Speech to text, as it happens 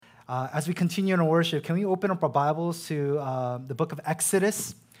As we continue in our worship, can we open up our Bibles to the book of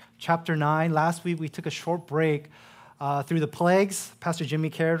Exodus, chapter 9? Last week, we took a short break through the plagues. Pastor Jimmy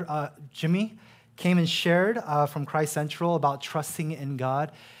came and shared from Christ Central about trusting in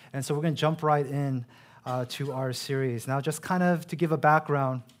God. And so we're going to jump right in to our series. Now, just kind of to give a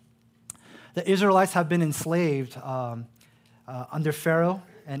background, the Israelites have been enslaved under Pharaoh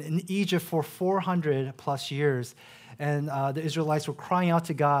and in Egypt for 400 plus years. And the Israelites were crying out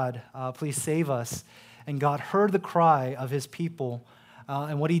to God, please save us. And God heard the cry of his people.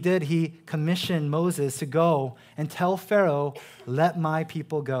 And what he did, he commissioned Moses to go and tell Pharaoh, let my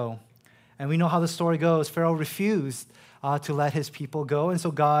people go. And we know how the story goes. Pharaoh refused to let his people go. And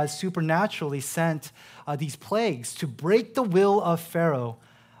so God supernaturally sent these plagues to break the will of Pharaoh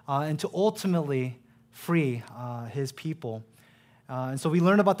and to ultimately free his people. And so we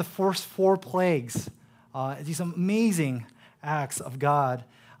learn about the first 4 plagues. These amazing acts of God.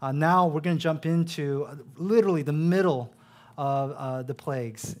 Now we're going to jump into literally the middle of the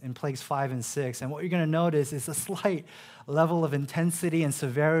plagues, in plagues 5 and 6. And what you're going to notice is a slight level of intensity and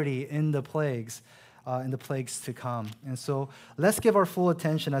severity in the plagues to come. And so let's give our full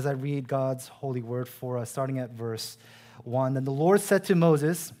attention as I read God's holy word for us, starting at verse 1. Then the Lord said to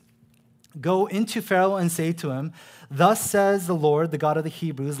Moses, go into Pharaoh and say to him, thus says the Lord, the God of the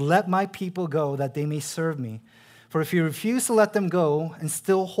Hebrews, let my people go that they may serve me. For if you refuse to let them go and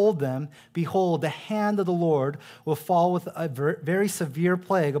still hold them, behold, the hand of the Lord will fall with a very severe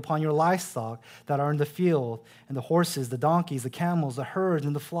plague upon your livestock that are in the field, and the horses, the donkeys, the camels, the herds,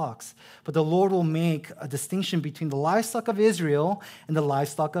 and the flocks. But the Lord will make a distinction between the livestock of Israel and the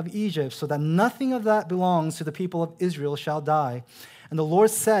livestock of Egypt, so that nothing of that belongs to the people of Israel shall die. And the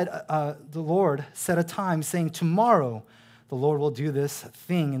Lord set a time, saying, tomorrow the Lord will do this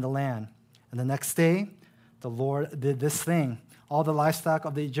thing in the land. And the next day the Lord did this thing. All the livestock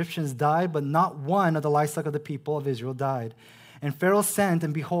of the Egyptians died, but not one of the livestock of the people of Israel died. And Pharaoh sent,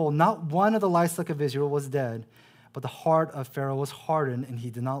 and behold, not one of the livestock of Israel was dead. But the heart of Pharaoh was hardened, and he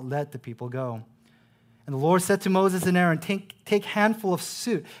did not let the people go. And the Lord said to Moses and Aaron, take handful of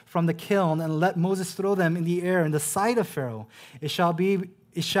soot from the kiln and let Moses throw them in the air in the sight of Pharaoh. It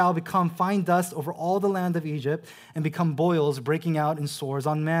shall become fine dust over all the land of Egypt and become boils breaking out in sores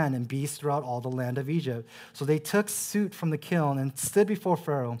on man and beast throughout all the land of Egypt. So they took soot from the kiln and stood before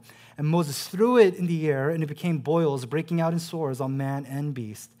Pharaoh. And Moses threw it in the air and it became boils breaking out in sores on man and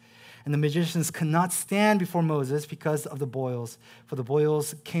beast. And the magicians could not stand before Moses because of the boils, for the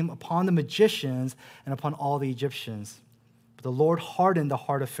boils came upon the magicians and upon all the Egyptians. But the Lord hardened the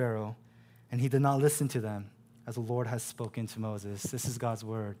heart of Pharaoh, and he did not listen to them, as the Lord has spoken to Moses. This is God's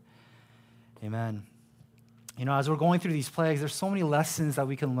word. Amen. You know, as we're going through these plagues, there's so many lessons that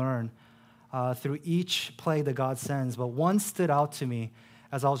we can learn through each plague that God sends. But one stood out to me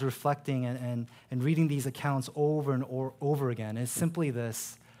as I was reflecting and reading these accounts over and over again. It's simply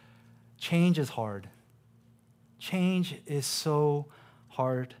this. Change is hard. Change is so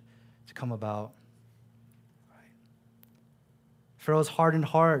hard to come about. Right? Pharaoh's hardened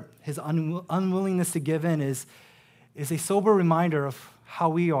heart, his unwillingness to give in is a sober reminder of how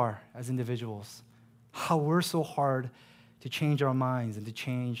we are as individuals, how we're so hard to change our minds and to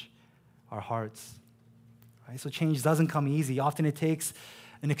change our hearts. Right? So change doesn't come easy. Often it takes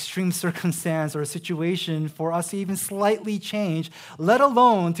an extreme circumstance or a situation for us to even slightly change, let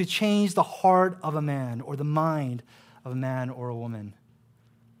alone to change the heart of a man or the mind of a man or a woman.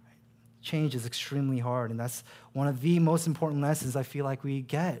 Change is extremely hard, and that's one of the most important lessons I feel like we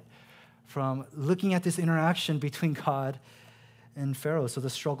get from looking at this interaction between God and Pharaoh. So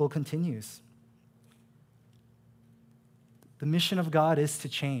the struggle continues. The mission of God is to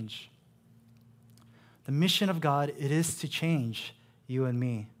change. The mission of God, it is to change you and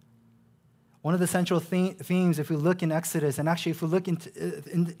me. One of the central themes, if we look in Exodus, and actually if we look in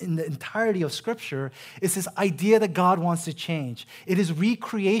the entirety of Scripture, is this idea that God wants to change. It is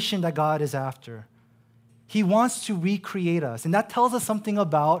recreation that God is after. He wants to recreate us, and that tells us something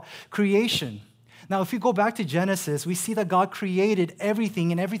about creation. Now, if we go back to Genesis, we see that God created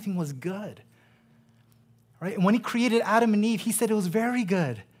everything, and everything was good. Right? And when he created Adam and Eve, he said it was very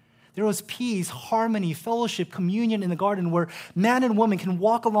good. There was peace, harmony, fellowship, communion in the garden where man and woman can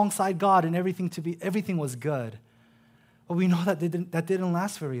walk alongside God and everything was good. But we know that didn't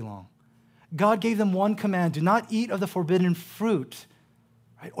last very long. God gave them one command, do not eat of the forbidden fruit,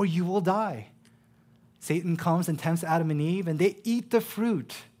 right? Or you will die. Satan comes and tempts Adam and Eve, and they eat the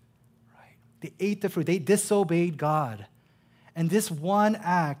fruit. Right? They ate the fruit. They disobeyed God. And this one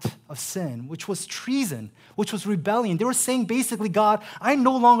act of sin, which was treason, which was rebellion, they were saying basically, God, I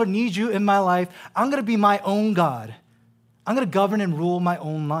no longer need you in my life. I'm going to be my own God. I'm going to govern and rule my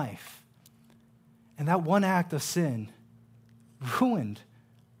own life. And that one act of sin ruined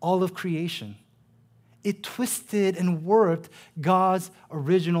all of creation. It twisted and warped God's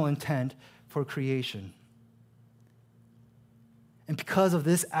original intent for creation. And because of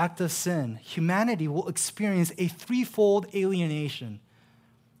this act of sin, humanity will experience a threefold alienation.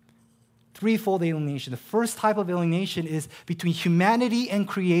 Threefold alienation. The first type of alienation is between humanity and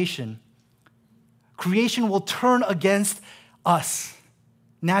creation. Creation will turn against us.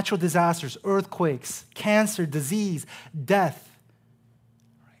 Natural disasters, earthquakes, cancer, disease, death.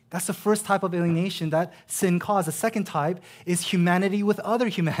 That's the first type of alienation that sin caused. The second type is humanity with other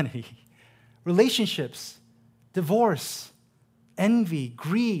humanity. Relationships, divorce, envy,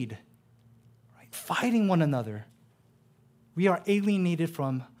 greed, right? Fighting one another. We are alienated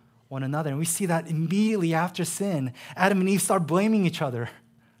from one another. And we see that immediately after sin. Adam and Eve start blaming each other.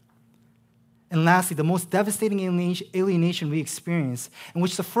 And lastly, the most devastating alienation we experience, in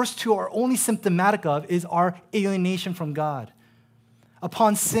which the first two are only symptomatic of, is our alienation from God.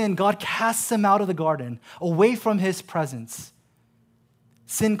 Upon sin, God casts them out of the garden, away from his presence.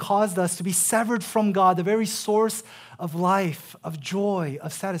 Sin caused us to be severed from God, the very source of life, of joy,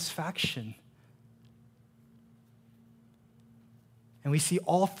 of satisfaction. And we see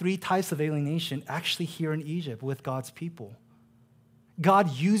all three types of alienation actually here in Egypt with God's people.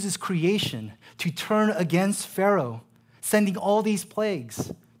 God uses creation to turn against Pharaoh, sending all these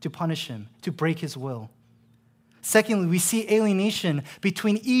plagues to punish him, to break his will. Secondly, we see alienation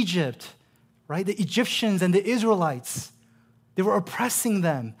between Egypt, right? The Egyptians and the Israelites. They were oppressing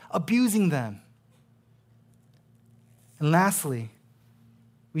them, abusing them. And lastly,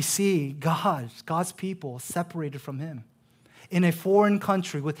 we see God's people separated from him. In a foreign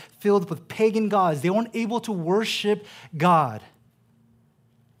country filled with pagan gods, they weren't able to worship God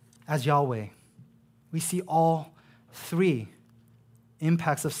as Yahweh. We see all three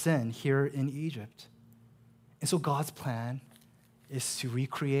impacts of sin here in Egypt. And so God's plan is to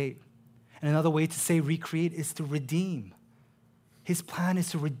recreate. And another way to say recreate is to redeem. His plan is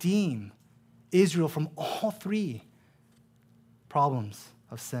to redeem Israel from all three problems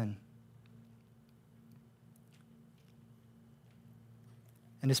of sin.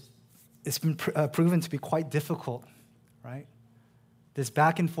 And it's been proven to be quite difficult, right? This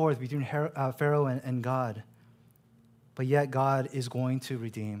back and forth between Pharaoh and God. But yet God is going to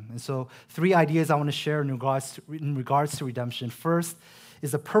redeem. And so 3 ideas I want to share in regards to redemption. First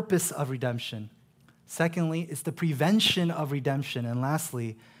is the purpose of redemption. Secondly, it's the prevention of redemption. And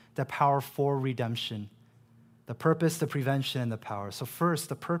lastly, the power for redemption. The purpose, the prevention, and the power. So first,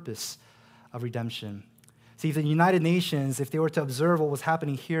 the purpose of redemption. See, the United Nations, if they were to observe what was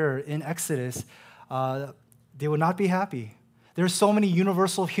happening here in Exodus, they would not be happy. There are so many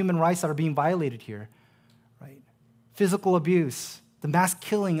universal human rights that are being violated here. Physical abuse, the mass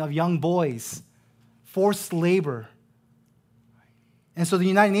killing of young boys, forced labor. And so the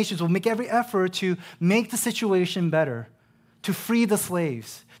United Nations will make every effort to make the situation better, to free the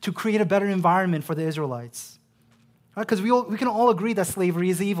slaves, to create a better environment for the Israelites. Because we can all agree that slavery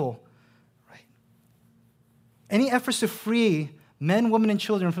is evil. Right? Any efforts to free men, women, and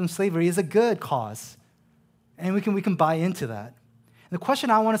children from slavery is a good cause. And we can buy into that. And the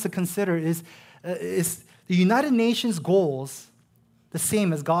question I want us to consider is the United Nations goals the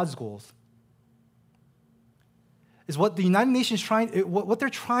same as God's goals? Is what the United Nations what they're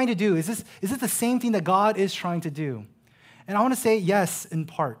trying to do, is it the same thing that God is trying to do? And I want to say yes, in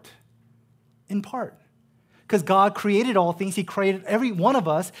part. In part. Because God created all things. He created every one of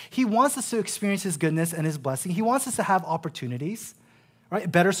us. He wants us to experience his goodness and his blessing. He wants us to have opportunities, right?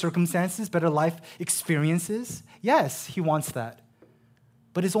 Better circumstances, better life experiences. Yes, he wants that.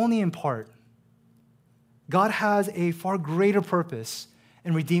 But it's only in part. God has a far greater purpose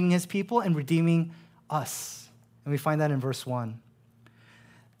in redeeming his people and redeeming us. And we find that in verse 1.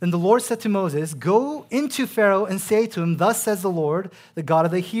 Then the Lord said to Moses, "Go into Pharaoh and say to him, 'Thus says the Lord, the God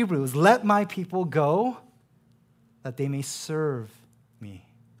of the Hebrews, let my people go, that they may serve me.'"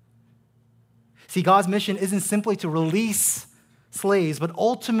 See, God's mission isn't simply to release slaves, but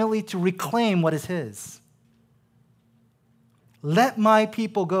ultimately to reclaim what is his. Let my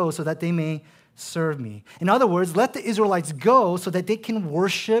people go so that they may serve me. In other words, let the Israelites go so that they can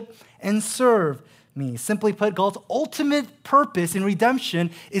worship and serve me. Simply put, God's ultimate purpose in redemption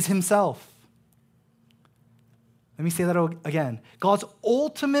is himself. Let me say that again. God's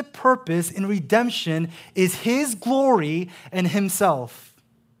ultimate purpose in redemption is his glory and himself.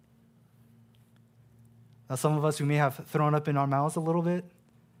 Now, some of us, we may have thrown up in our mouths a little bit.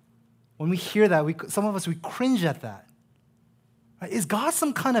 When we hear that, some of us, we cringe at that. Is God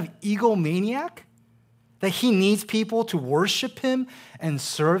some kind of egomaniac? That he needs people to worship him and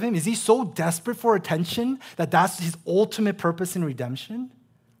serve him? Is he so desperate for attention that that's his ultimate purpose in redemption?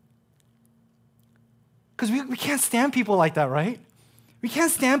 Because we can't stand people like that, right? We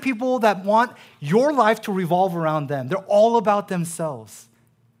can't stand people that want your life to revolve around them. They're all about themselves.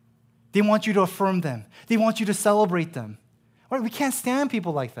 They want you to affirm them. They want you to celebrate them. Right? We can't stand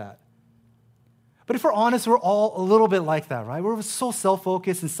people like that. But if we're honest, we're all a little bit like that, right? We're so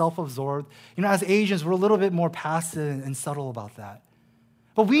self-focused and self-absorbed. As Asians, we're a little bit more passive and subtle about that.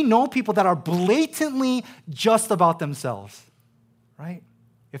 But we know people that are blatantly just about themselves, right?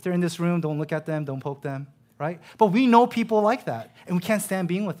 If they're in this room, don't look at them, don't poke them, right? But we know people like that, and we can't stand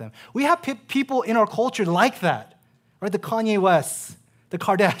being with them. We have people in our culture like that, right? The Kanye Wests, the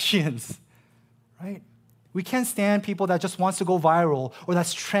Kardashians, right? We can't stand people that just wants to go viral or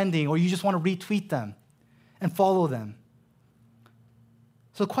that's trending or you just want to retweet them and follow them.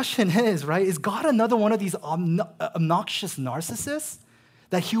 So the question is, right, is God another one of these obnoxious narcissists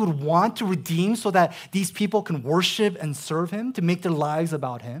that he would want to redeem so that these people can worship and serve him, to make their lives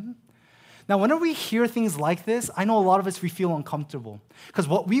about him? Now, whenever we hear things like this, I know a lot of us, we feel uncomfortable. Because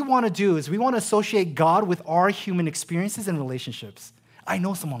what we want to do is we want to associate God with our human experiences and relationships. I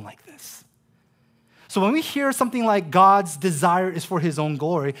know someone like this. So when we hear something like God's desire is for his own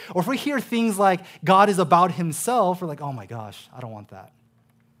glory, or if we hear things like God is about himself, we're like, oh my gosh, I don't want that.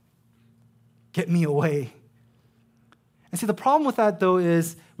 Get me away. And see, the problem with that, though,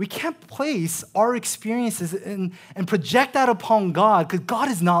 is we can't place our experiences and project that upon God, because God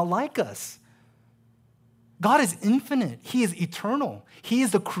is not like us. God is infinite. He is eternal. He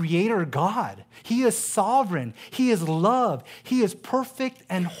is the creator God. He is sovereign. He is love. He is perfect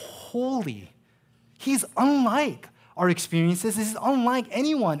and holy. He's unlike our experiences. He's unlike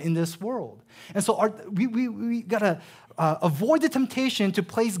anyone in this world. And so we got to avoid the temptation to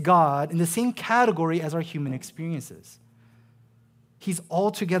place God in the same category as our human experiences. He's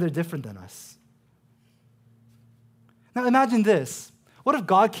altogether different than us. Now imagine this. What if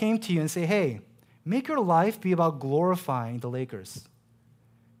God came to you and say, hey, make your life be about glorifying the Lakers.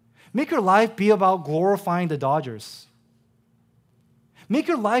 Make your life be about glorifying the Dodgers. Make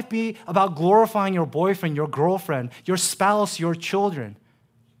your life be about glorifying your boyfriend, your girlfriend, your spouse, your children.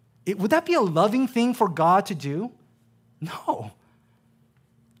 Would that be a loving thing for God to do? No.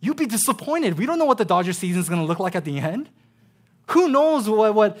 You'd be disappointed. We don't know what the Dodger season is going to look like at the end. Who knows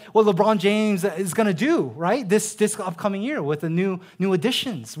what LeBron James is going to do, right? This upcoming year with the new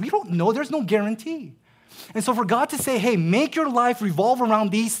additions. We don't know. There's no guarantee. And so for God to say, hey, make your life revolve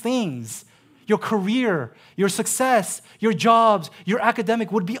around these things, your career, your success, your jobs, your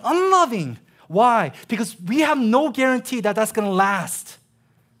academic, would be unloving. Why? Because we have no guarantee that that's going to last.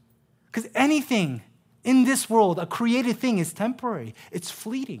 Because anything in this world, a created thing, is temporary. It's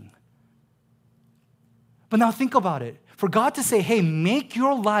fleeting. But now think about it. For God to say, hey, make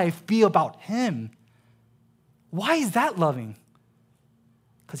your life be about him, why is that loving?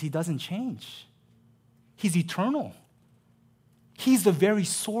 Because he doesn't change. He's eternal. He's the very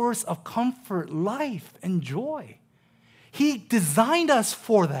source of comfort, life, and joy. He designed us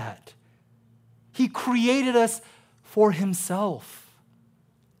for that. He created us for himself.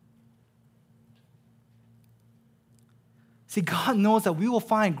 See, God knows that we will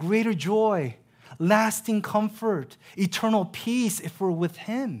find greater joy, lasting comfort, eternal peace if we're with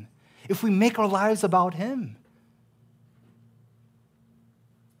him, if we make our lives about him.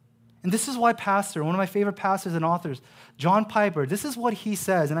 And this is why one of my favorite pastors and authors, John Piper, this is what he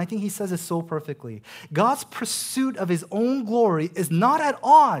says, and I think he says it so perfectly. God's pursuit of his own glory is not at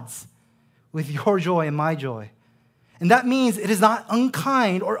odds with your joy and my joy. And that means it is not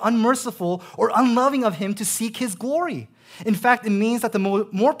unkind or unmerciful or unloving of him to seek his glory. In fact, it means that the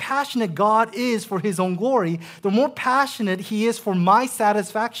more passionate God is for his own glory, the more passionate he is for my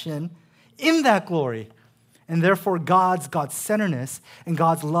satisfaction in that glory. And therefore, God's God-centeredness and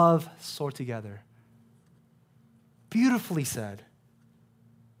God's love soar together. Beautifully said.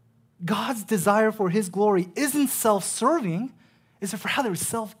 God's desire for his glory isn't self-serving, it's rather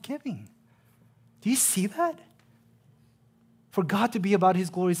self-giving. Do you see that? For God to be about his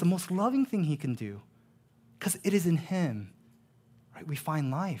glory is the most loving thing he can do, because it is in him, right? We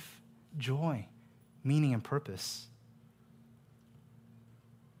find life, joy, meaning, and purpose.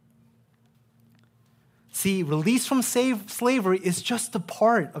 See, release from slavery is just a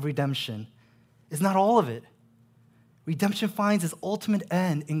part of redemption. It's not all of it. Redemption finds its ultimate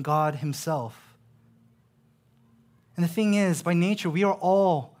end in God himself. And the thing is, by nature, we are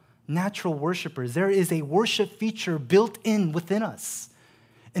all natural worshipers. There is a worship feature built in within us.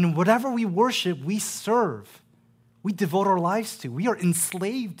 And whatever we worship, we serve. We devote our lives to. We are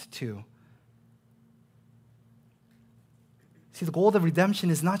enslaved to. See, the goal of redemption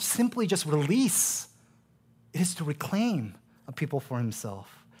is not simply just release. It is to reclaim a people for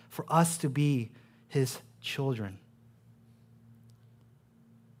himself, for us to be his children.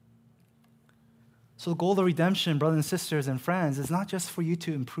 So the goal of redemption, brothers and sisters and friends, is not just for you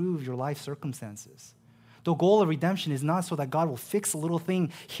to improve your life circumstances. The goal of redemption is not so that God will fix a little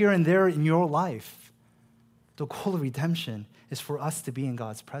thing here and there in your life. The goal of redemption is for us to be in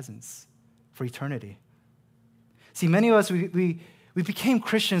God's presence for eternity. See, many of us, we became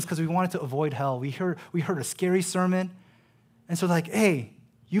Christians because we wanted to avoid hell. We heard a scary sermon, and so like, hey,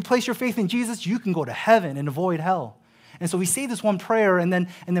 you place your faith in Jesus, you can go to heaven and avoid hell. And so we say this one prayer, and then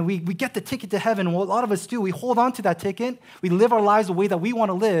we get the ticket to heaven. And what a lot of us do, we hold on to that ticket. We live our lives the way that we want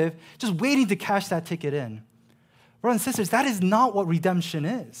to live, just waiting to cash that ticket in. Brothers and sisters, that is not what redemption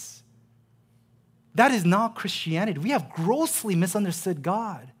is. That is not Christianity. We have grossly misunderstood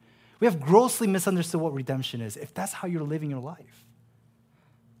God. We have grossly misunderstood what redemption is, if that's how you're living your life.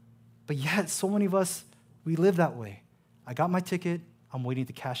 But yet, so many of us, we live that way. I got my ticket. I'm waiting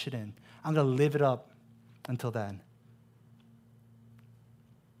to cash it in. I'm going to live it up until then.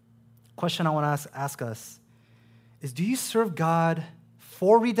 Question I want to ask us is, do you serve God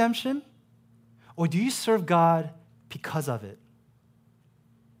for redemption, or do you serve God because of it?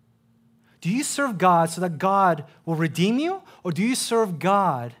 Do you serve God so that God will redeem you, or do you serve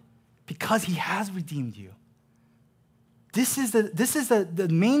God because he has redeemed you? This is the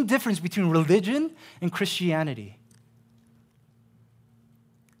main difference between religion and Christianity.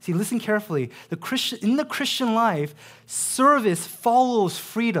 See, listen carefully. In the Christian life, service follows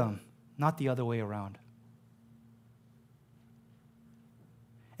freedom, not the other way around.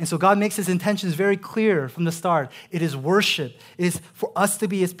 And so God makes his intentions very clear from the start. It is worship. It is for us to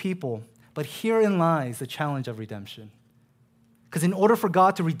be his people. But herein lies the challenge of redemption. Because in order for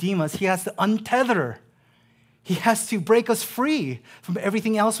God to redeem us, he has to untether. He has to break us free from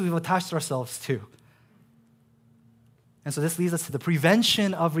everything else we've attached ourselves to. And so this leads us to the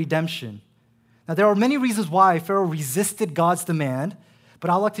prevention of redemption. Now, there are many reasons why Pharaoh resisted God's demand, but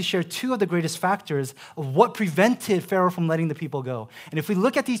I'd like to share two of the greatest factors of what prevented Pharaoh from letting the people go. And if we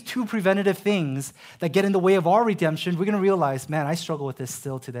look at these two preventative things that get in the way of our redemption, we're going to realize, man, I struggle with this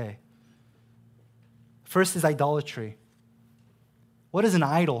still today. First is idolatry. What is an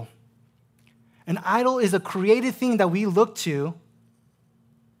idol? An idol is a created thing that we look to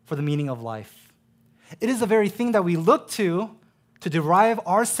for the meaning of life. It is the very thing that we look to derive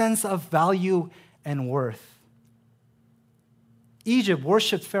our sense of value and worth. Egypt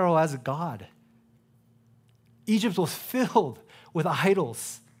worshiped Pharaoh as a god. Egypt was filled with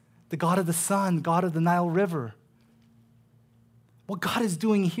idols. The god of the sun, god of the Nile River. What God is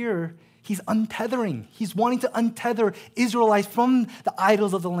doing here, he's untethering. He's wanting to untether Israelites from the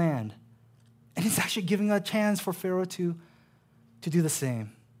idols of the land. And he's actually giving a chance for Pharaoh to do the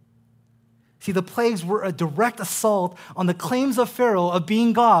same. See, the plagues were a direct assault on the claims of Pharaoh of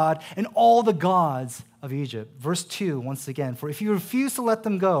being God and all the gods of Egypt. Verse 2, once again, for if you refuse to let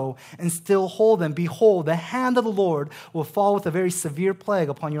them go and still hold them, behold, the hand of the Lord will fall with a very severe plague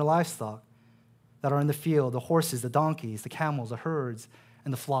upon your livestock that are in the field, the horses, the donkeys, the camels, the herds,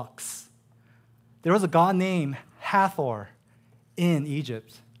 and the flocks. There was a god named Hathor in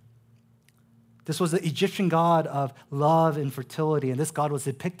Egypt. This was the Egyptian god of love and fertility, and this god was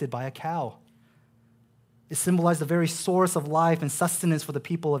depicted by a cow. It symbolized the very source of life and sustenance for the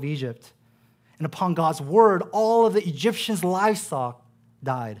people of Egypt. And upon God's word, all of the Egyptians' livestock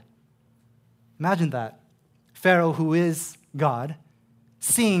died. Imagine that. Pharaoh, who is God,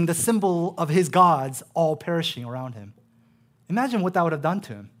 seeing the symbol of his gods all perishing around him. Imagine what that would have done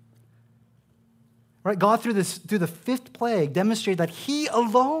to him. Right? God, through the fifth plague, demonstrated that he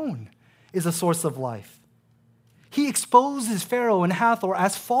alone is a source of life. He exposes Pharaoh and Hathor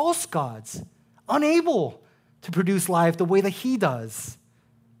as false gods, unable to produce life the way that he does.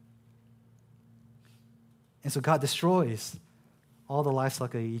 And so God destroys all the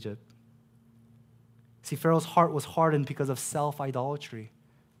livestock of Egypt. See, Pharaoh's heart was hardened because of self-idolatry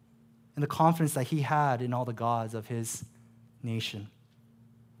and the confidence that he had in all the gods of his nation.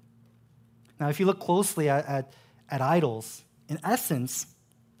 Now, if you look closely at idols, in essence,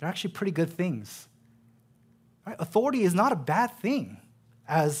 they're actually pretty good things. Right? Authority is not a bad thing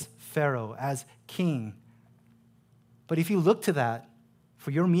as Pharaoh, as king. But if you look to that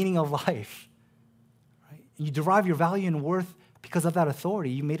for your meaning of life, right, and you derive your value and worth because of that authority,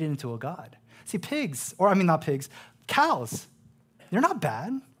 you made it into a god. See, cows, they're not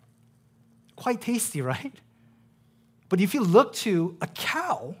bad. Quite tasty, right? But if you look to a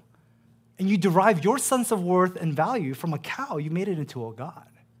cow and you derive your sense of worth and value from a cow, you made it into a god.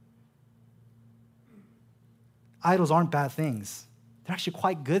 idols aren't bad things. They're actually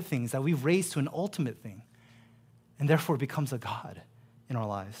quite good things that we've raised to an ultimate thing, and therefore it becomes a God in our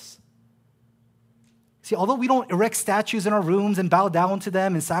lives. See, although we don't erect statues in our rooms and bow down to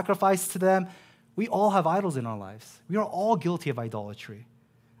them and sacrifice to them, we all have idols in our lives. We are all guilty of idolatry.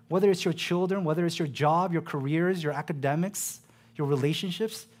 Whether it's your children, whether it's your job, your careers, your academics, your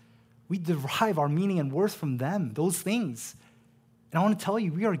relationships, we derive our meaning and worth from them, those things. And I want to tell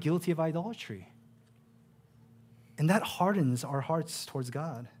you, we are guilty of idolatry. And that hardens our hearts towards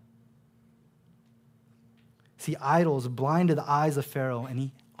God. See, idols blinded the eyes of Pharaoh, and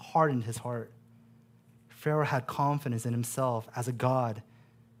he hardened his heart. Pharaoh had confidence in himself as a god,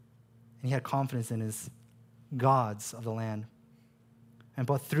 and he had confidence in his gods of the land.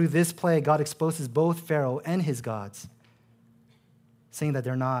 But through this plague, God exposes both Pharaoh and his gods, saying that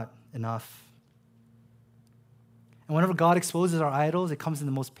they're not enough. And whenever God exposes our idols, it comes in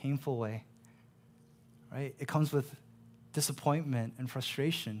the most painful way, right? It comes with disappointment and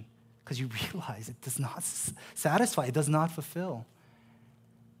frustration because you realize it does not satisfy, it does not fulfill.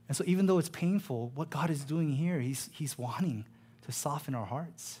 And so even though it's painful, what God is doing here, he's wanting to soften our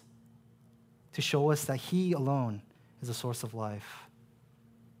hearts, to show us that he alone is the source of life.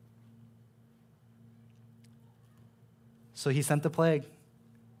 So he sent the plague.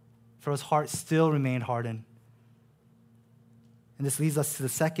 Pharaoh's heart still remained hardened. And this leads us to the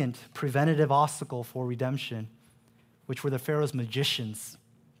second preventative obstacle for redemption, which were the Pharaoh's magicians.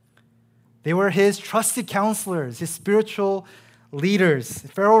 They were his trusted counselors, his spiritual leaders.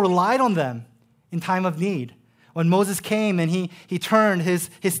 Pharaoh relied on them in time of need. When Moses came and he turned his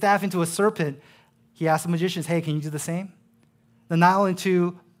staff into a serpent, he asked the magicians, hey, can you do the same? The Nile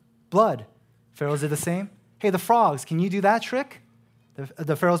into blood. Pharaoh did the same. Hey, the frogs, can you do that trick?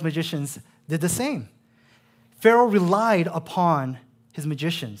 The Pharaoh's magicians did the same. Pharaoh relied upon his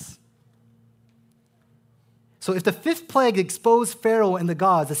magicians. So if the fifth plague exposed Pharaoh and the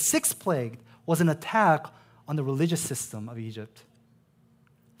gods, the sixth plague was an attack on the religious system of Egypt.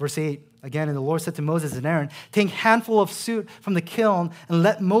 Verse 8, again, and the Lord said to Moses and Aaron, take a handful of soot from the kiln and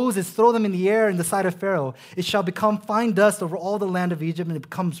let Moses throw them in the air in the sight of Pharaoh. It shall become fine dust over all the land of Egypt, and it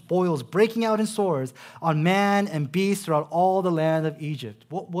becomes boils breaking out in sores on man and beast throughout all the land of Egypt.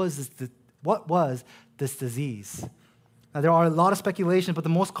 What was this disease? Now, there are a lot of speculations, but the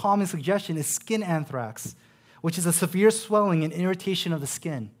most common suggestion is skin anthrax, which is a severe swelling and irritation of the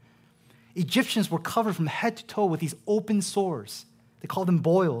skin. Egyptians were covered from head to toe with these open sores. They called them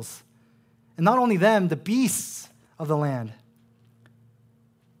boils. And not only them, the beasts of the land.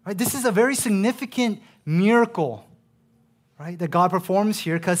 Right? This is a very significant miracle, right, that God performs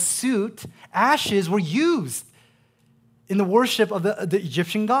here because soot, ashes, were used in the worship of the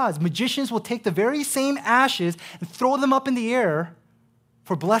Egyptian gods. Magicians will take the very same ashes and throw them up in the air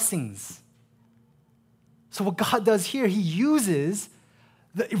for blessings. So what God does here, he uses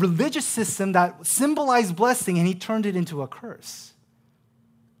the religious system that symbolized blessing and he turned it into a curse.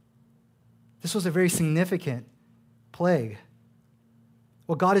 This was a very significant plague.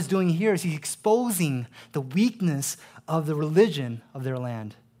 What God is doing here is he's exposing the weakness of the religion of their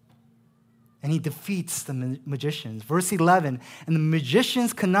land. And he defeats the magicians. Verse 11, and the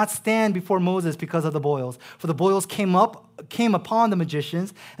magicians could not stand before Moses because of the boils, for the boils came upon the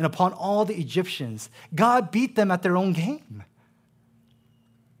magicians and upon all the Egyptians. God beat them at their own game.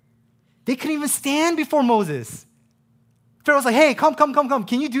 They couldn't even stand before Moses. Pharaoh's like, hey, come.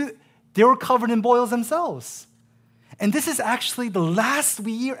 Can you do it? They were covered in boils themselves. And this is actually the last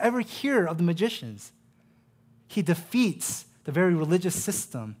we ever hear of the magicians. He defeats the very religious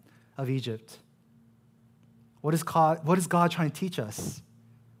system of Egypt. What is God trying to teach us?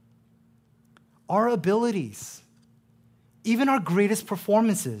 Our abilities, even our greatest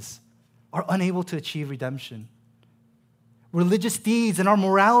performances, are unable to achieve redemption. Religious deeds and our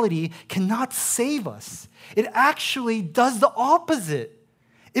morality cannot save us. It actually does the opposite.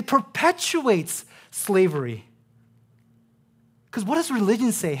 It perpetuates slavery. Because what does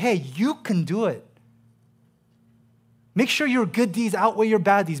religion say? Hey, you can do it. Make sure your good deeds outweigh your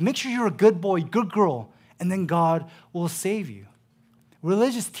bad deeds. Make sure you're a good boy, good girl, and then God will save you.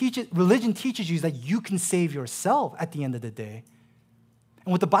 Religion teaches you that you can save yourself at the end of the day.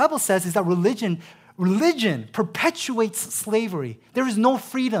 And what the Bible says is that religion perpetuates slavery. There is no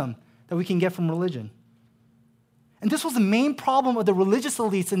freedom that we can get from religion. And this was the main problem of the religious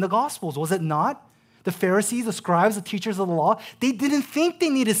elites in the Gospels, was it not? The Pharisees, the scribes, the teachers of the law, they didn't think they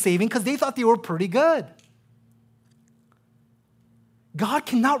needed saving because they thought they were pretty good. God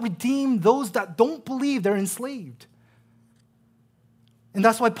cannot redeem those that don't believe they're enslaved. And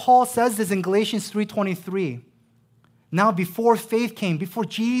that's why Paul says this in Galatians 3:23. Now before faith came, before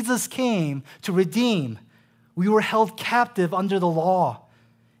Jesus came to redeem, We were held captive under the law,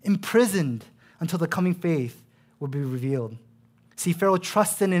 imprisoned until the coming faith would be revealed. See, Pharaoh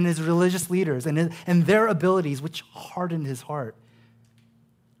trusted in his religious leaders and their abilities, which hardened his heart.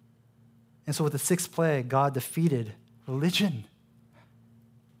 And so with the sixth plague, God defeated religion.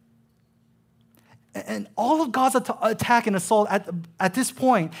 And all of God's attack and assault at this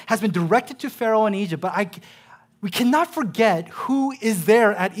point has been directed to Pharaoh in Egypt, but we cannot forget who is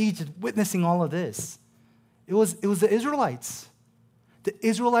there at Egypt witnessing all of this. It was the Israelites. The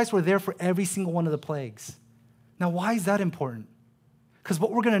Israelites were there for every single one of the plagues. Now, why is that important? Because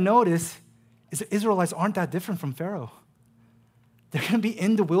what we're going to notice is the Israelites aren't that different from Pharaoh. They're going to be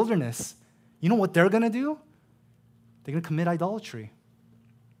in the wilderness. You know what they're going to do? They're going to commit idolatry.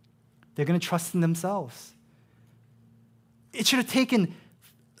 They're going to trust in themselves. It should have taken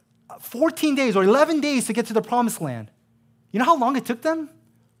 14 days or 11 days to get to the promised land. You know how long it took them?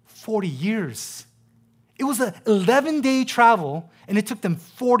 40 years. It was an 11-day travel, and it took them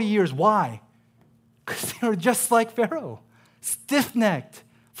 40 years. Why? Because they were just like Pharaoh, stiff-necked,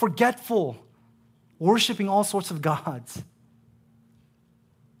 forgetful, worshiping all sorts of gods.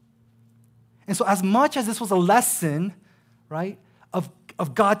 And so as much as this was a lesson, right,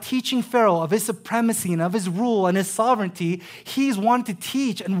 of God teaching Pharaoh of his supremacy and of his rule and his sovereignty, he's wanted to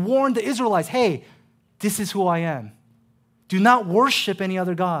teach and warn the Israelites, hey, this is who I am. Do not worship any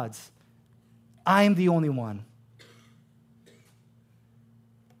other gods. I am the only one.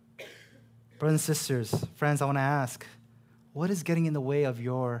 Brothers and sisters, friends, I want to ask, what is getting in the way of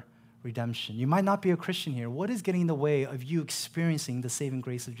your redemption? You might not be a Christian here. What is getting in the way of you experiencing the saving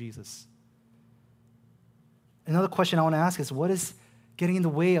grace of Jesus? Another question I want to ask is, what is getting in the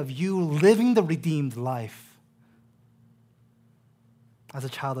way of you living the redeemed life as a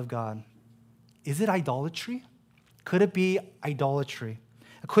child of God? Is it idolatry? Could it be idolatry?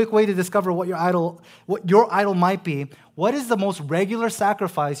 A quick way to discover what your idol might be. What is the most regular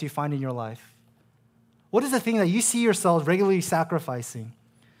sacrifice you find in your life? What is the thing that you see yourselves regularly sacrificing?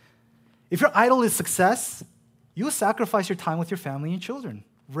 If your idol is success, you will sacrifice your time with your family and children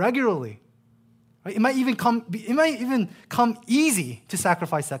regularly. Right? It might even come easy to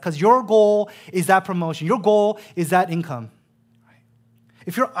sacrifice that because your goal is that promotion. Your goal is that income. Right?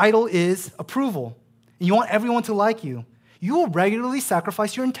 If your idol is approval and you want everyone to like you, you will regularly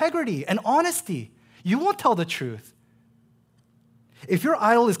sacrifice your integrity and honesty. You won't tell the truth. If your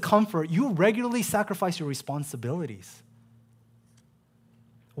idol is comfort, you will regularly sacrifice your responsibilities.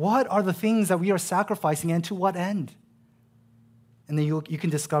 What are the things that we are sacrificing and to what end? And then you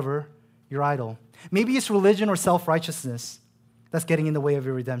can discover your idol. Maybe it's religion or self-righteousness that's getting in the way of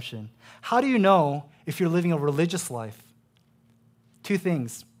your redemption. How do you know if you're living a religious life? Two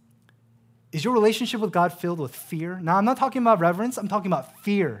things. Is your relationship with God filled with fear? Now, I'm not talking about reverence. I'm talking about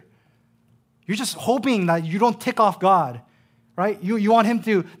fear. You're just hoping that you don't tick off God, right? You want him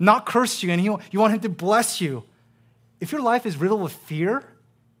to not curse you, and you want him to bless you. If your life is riddled with fear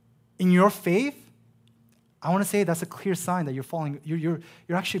in your faith, I want to say that's a clear sign that you're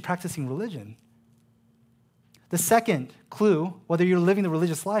actually practicing religion. The second clue, whether you're living the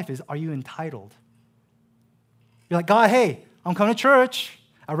religious life, is, are you entitled? You're like, God, hey, I'm coming to church.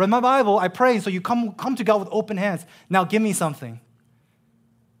 I read my Bible. I pray. So you come to God with open hands. Now give me something.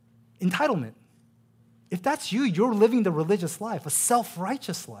 Entitlement. If that's you, you're living the religious life, a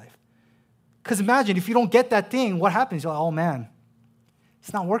self-righteous life. Because imagine if you don't get that thing, what happens? You're like, oh man,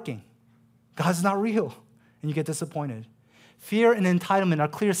 it's not working. God's not real. And you get disappointed. Fear and entitlement are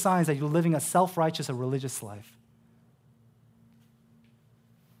clear signs that you're living a self-righteous or religious life.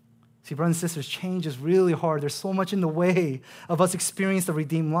 See, brothers and sisters, change is really hard. There's so much in the way of us experiencing the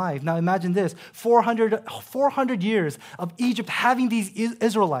redeemed life. Now imagine this, 400 years of Egypt having these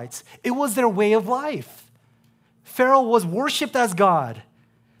Israelites. It was their way of life. Pharaoh was worshipped as God.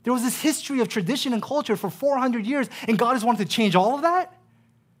 There was this history of tradition and culture for 400 years, and God has wanted to change all of that?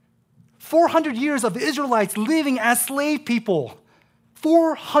 400 years of the Israelites living as slave people.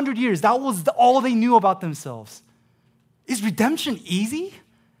 400 years, that was all they knew about themselves. Is redemption easy?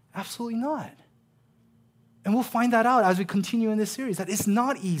 Absolutely not. And we'll find that out as we continue in this series, that it's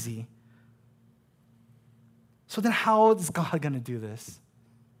not easy. So then how is God going to do this?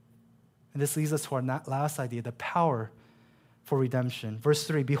 And this leads us to our last idea, the power for redemption. Verse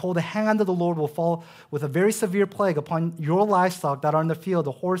 3, behold, the hand of the Lord will fall with a very severe plague upon your livestock that are in the field,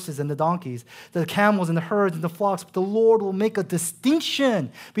 the horses and the donkeys, the camels and the herds and the flocks. But the Lord will make a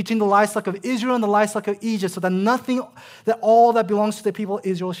distinction between the livestock of Israel and the livestock of Egypt, so that all that belongs to the people of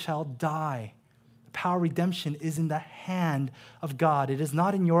Israel shall die. The power of redemption is in the hand of God. It is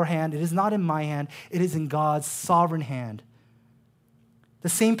not in your hand. It is not in my hand. It is in God's sovereign hand. The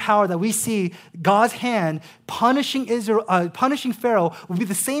same power that we see God's hand punishing Pharaoh will be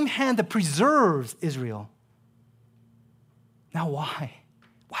the same hand that preserves Israel. Now why?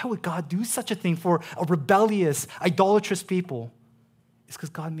 Why would God do such a thing for a rebellious, idolatrous people? It's because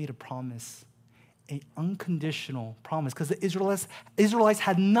God made a promise, an unconditional promise, because the Israelites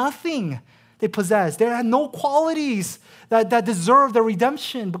had nothing they possessed. They had no qualities that deserved their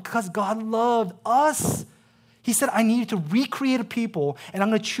redemption, because God loved us. He said, I need to recreate a people, and I'm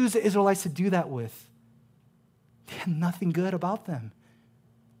going to choose the Israelites to do that with. They had nothing good about them.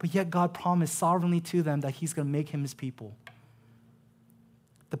 But yet God promised sovereignly to them that he's going to make him his people.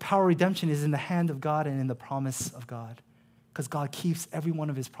 The power of redemption is in the hand of God and in the promise of God, because God keeps every one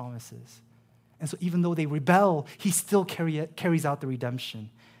of his promises. And so even though they rebel, he still carries out the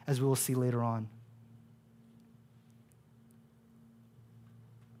redemption, as we will see later on.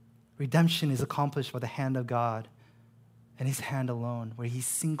 Redemption is accomplished by the hand of God and his hand alone, where he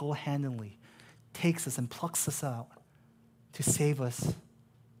single-handedly takes us and plucks us out to save us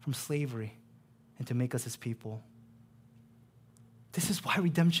from slavery and to make us his people. This is why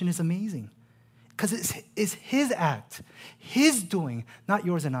redemption is amazing, because it's his act, his doing, not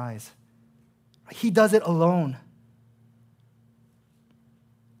yours and I's. He does it alone.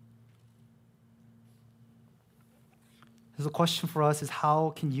 So the question for us is,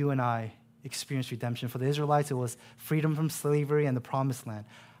 how can you and I experience redemption? For the Israelites, it was freedom from slavery and the promised land.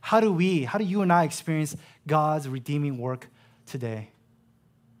 How do you and I experience God's redeeming work today?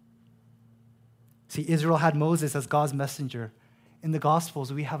 See, Israel had Moses as God's messenger. In the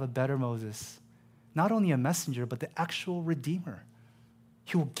Gospels, we have a better Moses. Not only a messenger, but the actual Redeemer.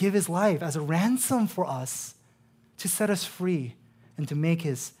 He will give his life as a ransom for us to set us free and to make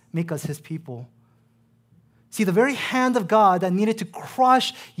us his people. See, the very hand of God that needed to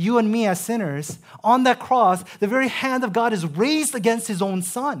crush you and me as sinners on that cross, the very hand of God is raised against his own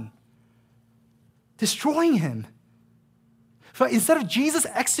son, destroying him. So instead of Jesus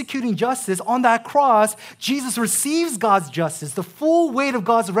executing justice on that cross, Jesus receives God's justice. The full weight of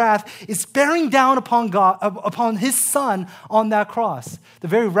God's wrath is bearing down upon his son on that cross, the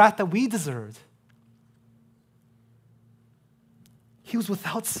very wrath that we deserved. He was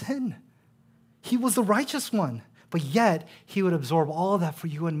without sin. He was the righteous one, but yet he would absorb all of that for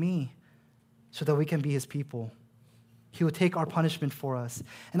you and me so that we can be his people. He would take our punishment for us.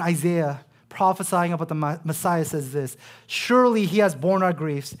 And Isaiah, prophesying about the Messiah, says this: surely he has borne our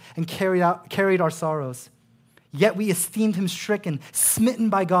griefs and carried our sorrows. Yet we esteemed him stricken, smitten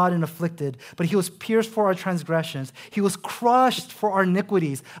by God and afflicted. But he was pierced for our transgressions. He was crushed for our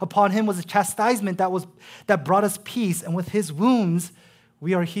iniquities. Upon him was a chastisement that brought us peace, and with his wounds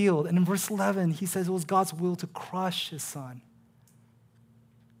we are healed. And in verse 11, he says it was God's will to crush his son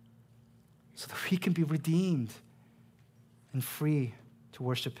so that we can be redeemed and free to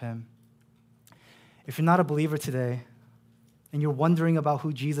worship him. If you're not a believer today and you're wondering about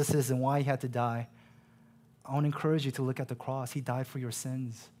who Jesus is and why he had to die, I want to encourage you to look at the cross. He died for your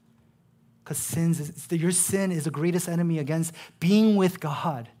sins. Because your sin is the greatest enemy against being with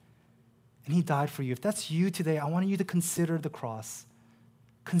God. And he died for you. If that's you today, I want you to consider the cross.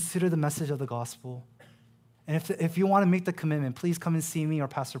 Consider the message of the gospel. And if you want to make the commitment, please come and see me or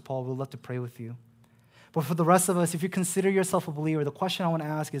Pastor Paul. We'd love to pray with you. But for the rest of us, if you consider yourself a believer, the question I want to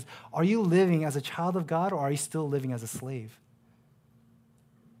ask is, are you living as a child of God, or are you still living as a slave?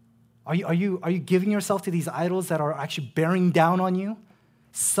 Are you giving yourself to these idols that are actually bearing down on you,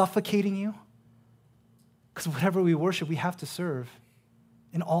 suffocating you? Because whatever we worship, we have to serve.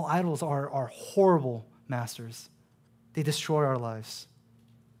 And all idols are horrible masters. They destroy our lives.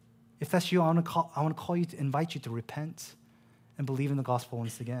 If that's you, I want to call you to invite you to repent and believe in the gospel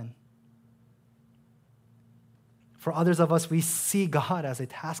once again. For others of us, we see God as a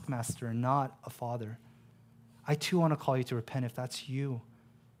taskmaster and not a father. I too want to call you to repent if that's you.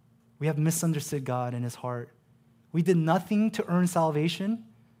 We have misunderstood God in his heart. We did nothing to earn salvation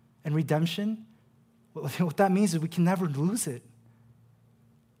and redemption. What that means is we can never lose it.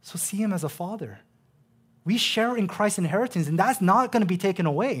 So see him as a father. We share in Christ's inheritance, and that's not going to be taken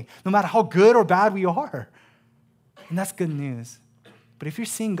away, no matter how good or bad we are. And that's good news. But if you're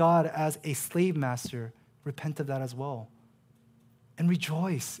seeing God as a slave master, repent of that as well. And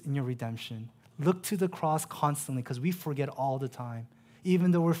rejoice in your redemption. Look to the cross constantly, because we forget all the time. Even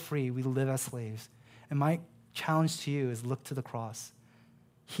though we're free, we live as slaves. And my challenge to you is look to the cross.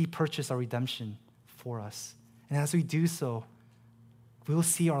 He purchased our redemption for us. And as we do so, we will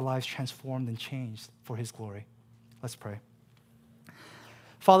see our lives transformed and changed for his glory. Let's pray.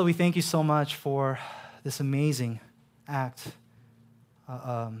 Father, we thank you so much for this amazing act.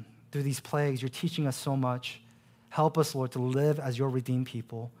 Through these plagues, you're teaching us so much Help us, Lord, to live as your redeemed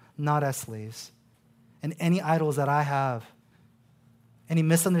people, not as slaves. And any idols that I have, any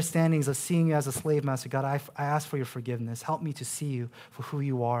misunderstandings of seeing you as a slave master, God, I ask for your forgiveness. Help me to see you for who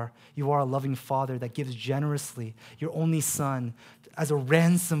you are. You are a loving Father that gives generously your only Son as a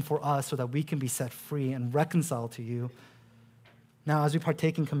ransom for us so that we can be set free and reconciled to you. Now, as we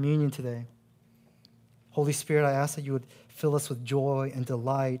partake in communion today, Holy Spirit, I ask that you would fill us with joy and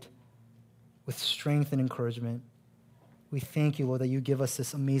delight, with strength and encouragement. We thank you, Lord, that you give us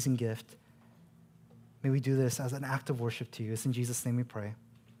this amazing gift. May we do this as an act of worship to you. It's in Jesus' name we pray.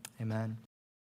 Amen.